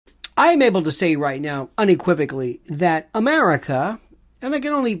I'm able to say right now, unequivocally, that America, and I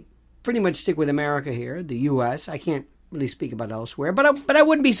can only pretty much stick with America here, the U.S., I can't really speak about elsewhere, but I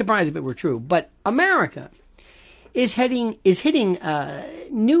wouldn't be surprised if it were true. But America is hitting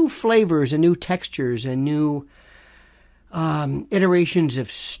new flavors and new textures and new iterations of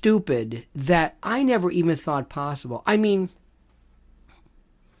stupid that I never even thought possible. I mean,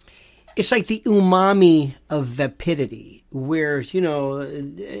 it's like the umami of vapidity, where,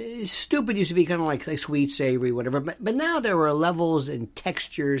 stupid used to be kind of like sweet, savory, whatever. But now there are levels and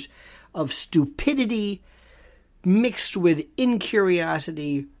textures of stupidity mixed with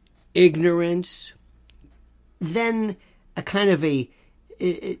incuriosity, ignorance, then a kind of a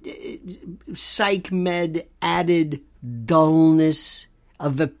psych med added dullness, a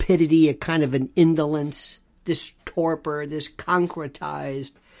vapidity, a kind of an indolence, this torpor, this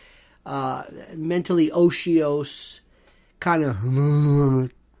concretized, mentally otiose kind of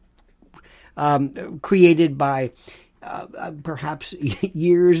created by perhaps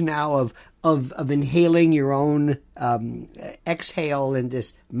years now of inhaling your own exhale in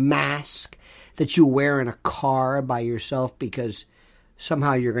this mask that you wear in a car by yourself because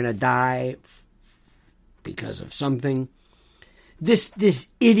somehow you're going to die because of something. This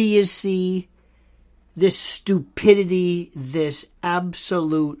idiocy, this stupidity, this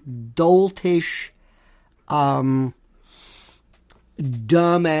absolute doltish, dumbass.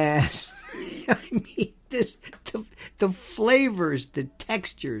 I mean, the flavors, the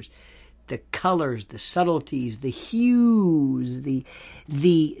textures, the colors, the subtleties, the hues, the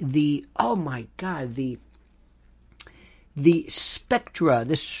oh my God, the spectra,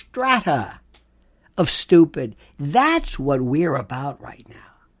 the strata of stupid. That's what we're about right now.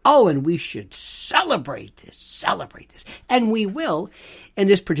 Oh, and we should celebrate this. And we will in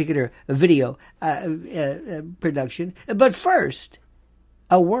this particular video production. But first,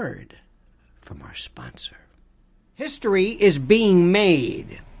 a word from our sponsor. History is being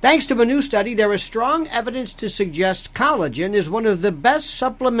made. Thanks to a new study, there is strong evidence to suggest collagen is one of the best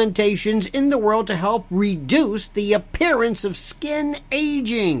supplementations in the world to help reduce the appearance of skin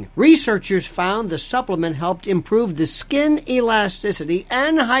aging. Researchers found the supplement helped improve the skin elasticity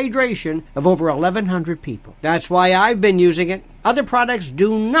and hydration of over 1,100 people. That's why I've been using it. Other products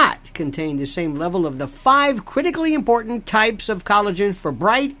do not contain the same level of the 5 critically important types of collagen for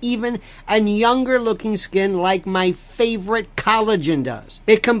bright, even, and younger-looking skin like my favorite collagen does.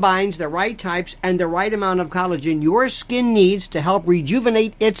 It combines the right types and the right amount of collagen your skin needs to help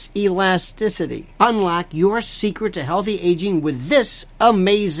rejuvenate its elasticity. Unlock your secret to healthy aging with this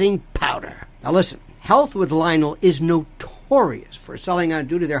amazing powder. Now listen, Health with Lionel is notorious for selling out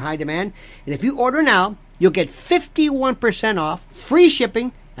due to their high demand, and if you order now, you'll get 51% off, free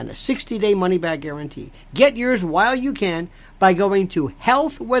shipping, and a 60-day money-back guarantee. Get yours while you can by going to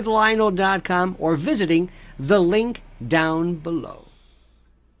healthwithlionel.com or visiting the link down below.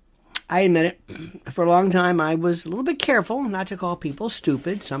 I admit it, for a long time I was a little bit careful not to call people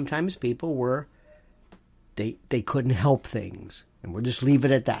stupid. Sometimes people were, they couldn't help things, and we'll just leave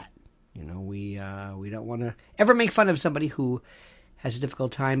it at that. You know, we don't want to ever make fun of somebody who has a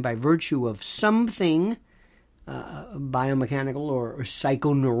difficult time by virtue of something biomechanical or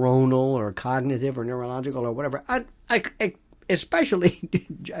psychoneuronal or cognitive or neurological or whatever. I especially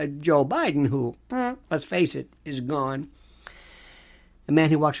Joe Biden, who, let's face it, is gone. A man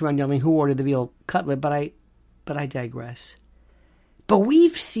who walks around yelling, "Who ordered the veal cutlet?" But I digress. But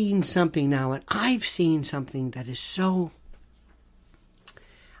we've seen something now, and I've seen something that is so...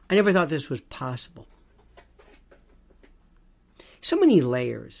 I never thought this was possible. So many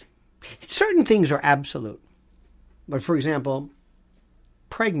layers. Certain things are absolute. But for example,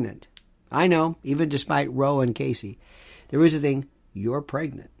 pregnant. I know, even despite Roe and Casey, there is a thing, you're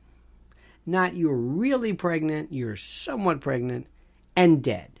pregnant. Not you're really pregnant, you're somewhat pregnant, and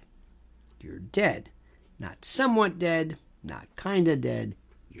dead. You're dead. Not somewhat dead, not kind of dead,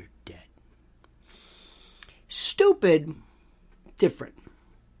 you're dead. Stupid, different.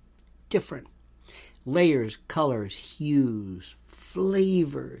 Layers, colors, hues,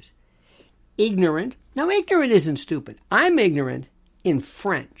 flavors. Ignorant. Now, ignorant isn't stupid. I'm ignorant in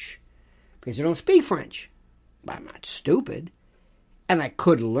French because I don't speak French. But I'm not stupid. And I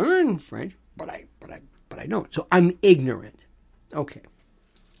could learn French, but I don't. So I'm ignorant. Okay.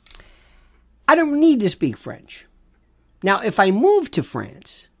 I don't need to speak French. Now, if I move to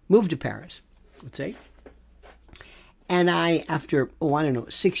Paris, let's say, and I, after,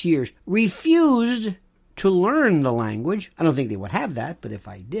 6 years, refused to learn the language, I don't think they would have that, but if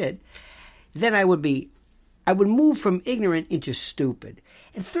I did, then I would move from ignorant into stupid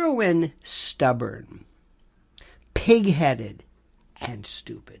and throw in stubborn, pig-headed, and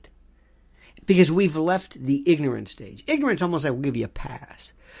stupid. Because we've left the ignorant stage. Ignorance almost like we'll give you a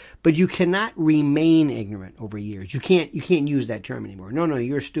pass. But you cannot remain ignorant over years. You can't use that term anymore. No,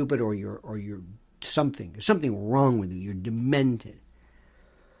 you're stupid or you're something. There's something wrong with you. You're demented.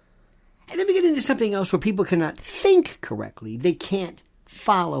 And then we get into something else where people cannot think correctly. They can't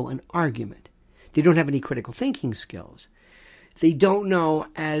follow an argument. They don't have any critical thinking skills. They don't know,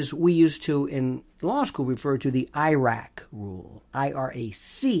 as we used to in law school refer to the IRAC rule,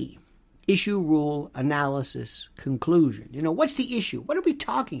 IRAC. Issue, rule, analysis, conclusion. What's the issue? What are we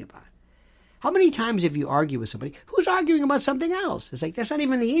talking about? How many times have you argued with somebody who's arguing about something else? It's like, that's not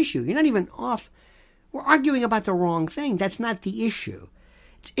even the issue. You're not even off. We're arguing about the wrong thing. That's not the issue.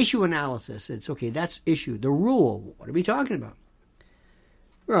 It's issue analysis. It's, okay, that's issue. The rule, what are we talking about?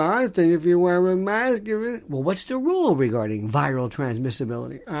 Well, I think if you wear a mask, well, what's the rule regarding viral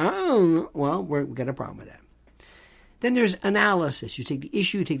transmissibility? I don't know. Well, we've got a problem with that. Then there's analysis. You take the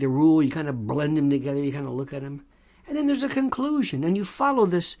issue, you take the rule, you kind of blend them together, you kind of look at them. And then there's a conclusion. And you follow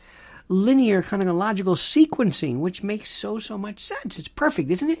this linear kind of logical sequencing, which makes so much sense. It's perfect,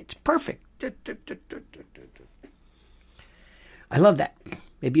 isn't it? It's perfect. I love that.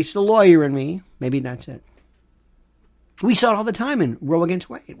 Maybe it's the lawyer in me. Maybe that's it. We saw it all the time in Roe against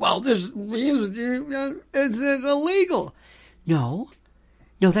Wade. Well, it's illegal. No,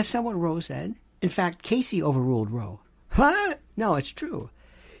 that's not what Roe said. In fact, Casey overruled Roe. What? No, it's true.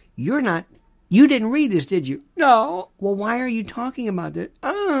 You didn't read this, did you? No. Well, why are you talking about this?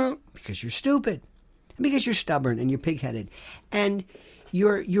 Because you're stupid. And because you're stubborn and you're pig-headed. And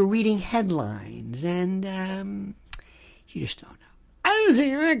you're reading headlines and you just don't know. I don't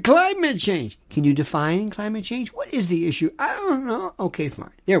think climate change. Can you define climate change? What is the issue? I don't know. Okay,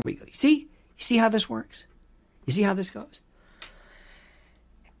 fine. There we go. You see how this works? You see how this goes?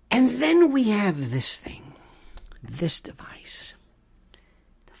 And then we have this thing, this device,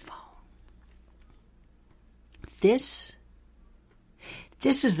 the phone. This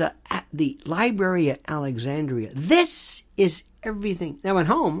is the library at Alexandria. This is everything. Now at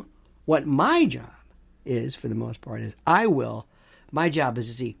home, what my job is, for the most part, is my job is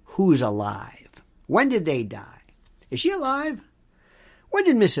to see who's alive. When did they die? Is she alive? When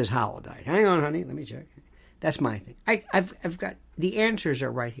did Mrs. Howell die? Hang on, honey, let me check. That's my thing. I've got, the answers are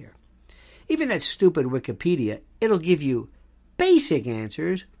right here. Even that stupid Wikipedia, it'll give you basic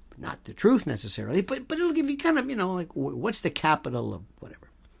answers, not the truth necessarily, but it'll give you kind of, like, what's the capital of whatever.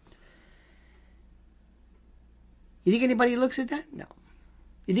 You think anybody looks at that? No.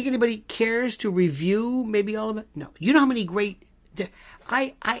 You think anybody cares to review maybe all of it? No. You know how many great...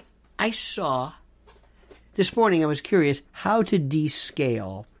 I saw, this morning I was curious how to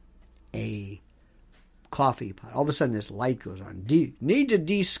descale a coffee pot. All of a sudden this light goes on. Need to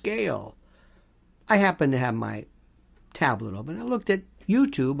descale. I happen to have my tablet open. I looked at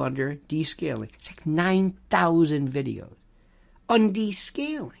YouTube under descaling. It's like 9,000 videos on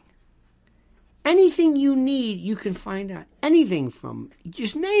descaling. Anything you need, you can find out. Anything from,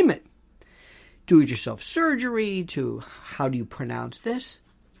 just name it. Do-it-yourself surgery to how do you pronounce this?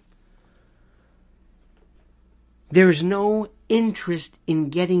 There's no interest in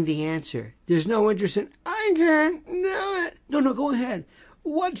getting the answer. There's no interest in, I can't do it. No, go ahead.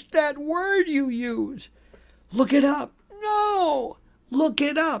 What's that word you use? Look it up. No, look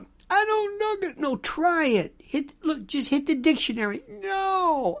it up. I don't know it. No, try it. Just hit the dictionary.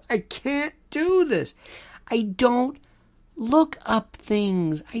 No, I can't do this. I don't look up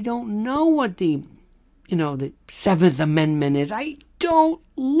things. I don't know what the Seventh Amendment is. I don't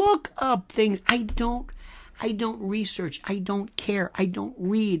look up things. I don't research. I don't care. I don't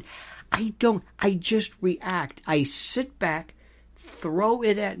read. I just react. I sit back, throw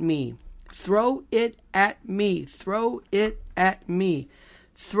it at me. Throw it at me. Throw it at me.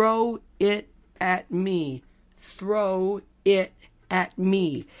 Throw it at me. Throw it at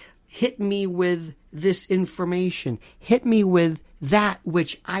me. Hit me with this information. Hit me with that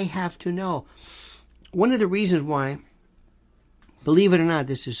which I have to know. One of the reasons why, believe it or not,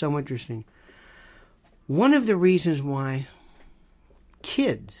 this is so interesting. One of the reasons why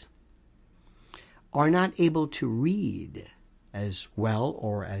kids are not able to read as well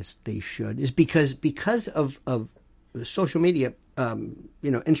or as they should is because of social media,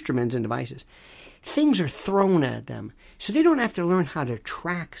 instruments and devices. Things are thrown at them, so they don't have to learn how to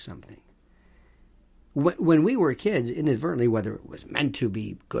track something. When we were kids, inadvertently, whether it was meant to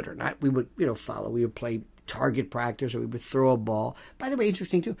be good or not, we would, follow. We would play target practice, or we would throw a ball. By the way,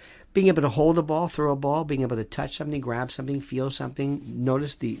 interesting too, being able to hold a ball, throw a ball, being able to touch something, grab something, feel something.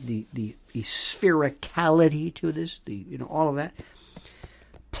 Notice the sphericality to this, all of that.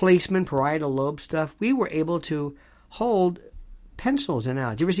 Placement, parietal lobe stuff. We were able to hold pencils are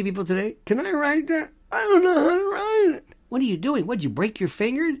now. Do you ever see people today? Can I write that? I don't know how to write it. What are you doing? What, did you break your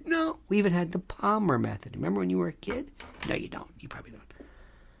fingers? No. We even had the Palmer method. Remember when you were a kid? No, you don't. You probably don't.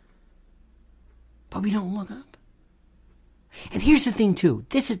 But we don't look up. And here's the thing, too.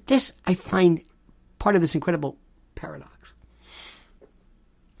 This I find part of this incredible paradox.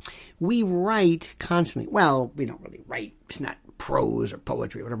 We write constantly. Well, we don't really write. It's not prose or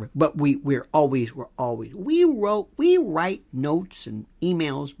poetry or whatever. But we write notes and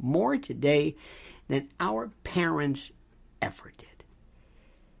emails more today than our parents ever did.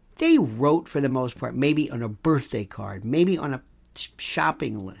 They wrote, for the most part, maybe on a birthday card, maybe on a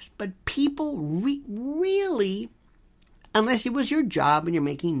shopping list. But people really, unless it was your job and you're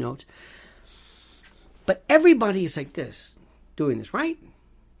making notes, but everybody is like this, doing this, right?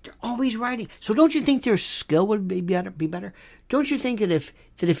 They're always writing. So don't you think their skill would be better? Don't you think that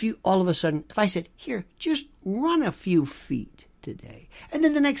if you all of a sudden, if I said, here, just run a few feet today, and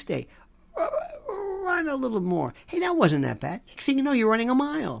then the next day, run a little more. Hey, that wasn't that bad. Next thing you know, you're running a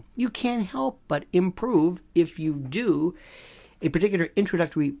mile. You can't help but improve if you do a particular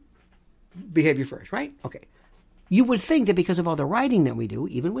introductory behavior first, right? Okay. You would think that because of all the writing that we do,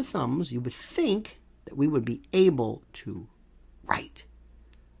 even with thumbs, you would think that we would be able to write.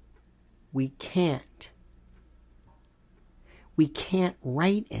 We can't. We can't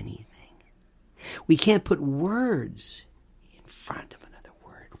write anything. We can't put words in front of another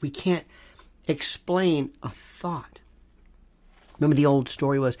word. We can't explain a thought. Remember the old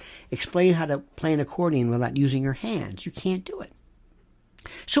story was, explain how to play an accordion without using your hands. You can't do it.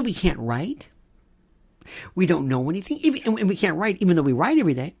 So we can't write. We don't know anything. And we can't write even though we write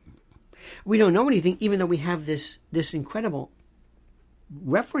every day. We don't know anything even though we have this incredible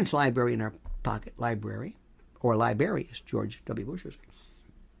reference library in our pocket, library, or library, as George W. Bush was.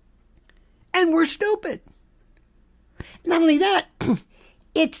 And we're stupid. Not only that,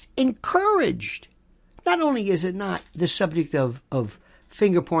 it's encouraged. Not only is it not the subject of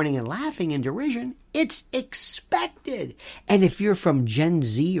finger pointing and laughing in derision, it's expected. And if you're from Gen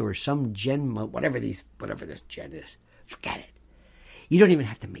Z or some Gen, whatever this Gen is, forget it. You don't even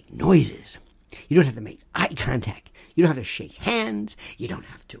have to make noises. You don't have to make eye contact. You don't have to shake hands. You don't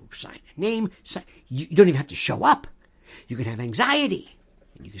have to sign a name. You don't even have to show up. You can have anxiety.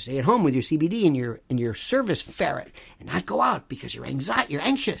 And you can stay at home with your CBD and your service ferret and not go out because you're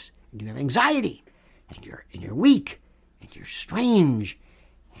anxious and you have anxiety and you're weak and you're strange.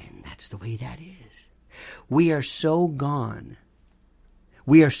 And that's the way that is. We are so gone.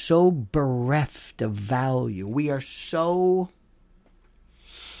 We are so bereft of value. We are so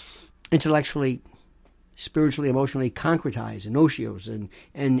intellectually, spiritually, emotionally concretized and ocios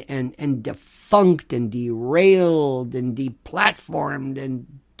and defunct and derailed and deplatformed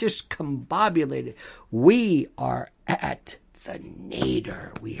and discombobulated. We are at the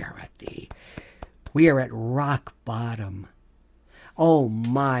nadir. We are at rock bottom. Oh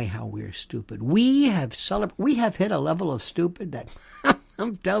my, how we're stupid. We have hit a level of stupid that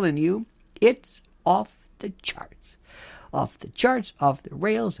I'm telling you, it's off the charts. Off the charts, off the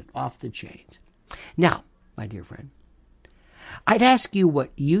rails, and off the chains. Now, my dear friend, I'd ask you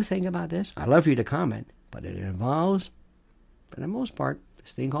what you think about this. I'd love for you to comment, but it involves, for the most part,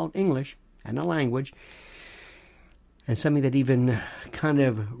 this thing called English and a language, and something that even kind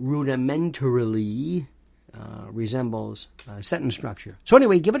of rudimentarily resembles sentence structure. So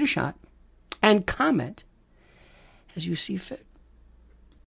anyway, give it a shot and comment as you see fit.